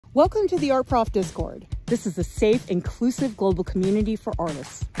Welcome to the Art Prof Discord. This is a safe, inclusive global community for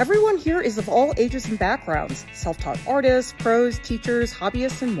artists. Everyone here is of all ages and backgrounds, self-taught artists, pros, teachers,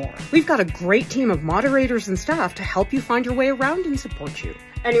 hobbyists, and more. We've got a great team of moderators and staff to help you find your way around and support you.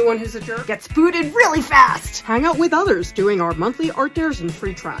 Anyone who's a jerk gets booted really fast. Hang out with others doing our monthly art dares and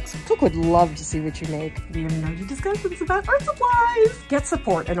free tracks. Took would love to see what you make. We have nerdy discussions about art supplies. Get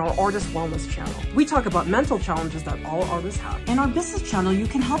support in our Artist Wellness channel. We talk about mental challenges that all artists have. In our business channel, you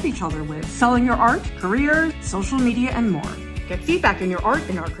can help each other with selling your art, career, social media, and more. Get feedback on your art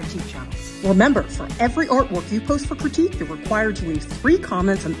in our critique channels. Remember, for every artwork you post for critique, you're required to leave 3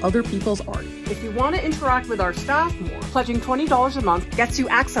 comments on other people's art. If you want to interact with our staff more, pledging $20 a month gets you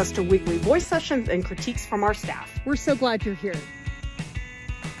access to weekly voice sessions and critiques from our staff. We're so glad you're here.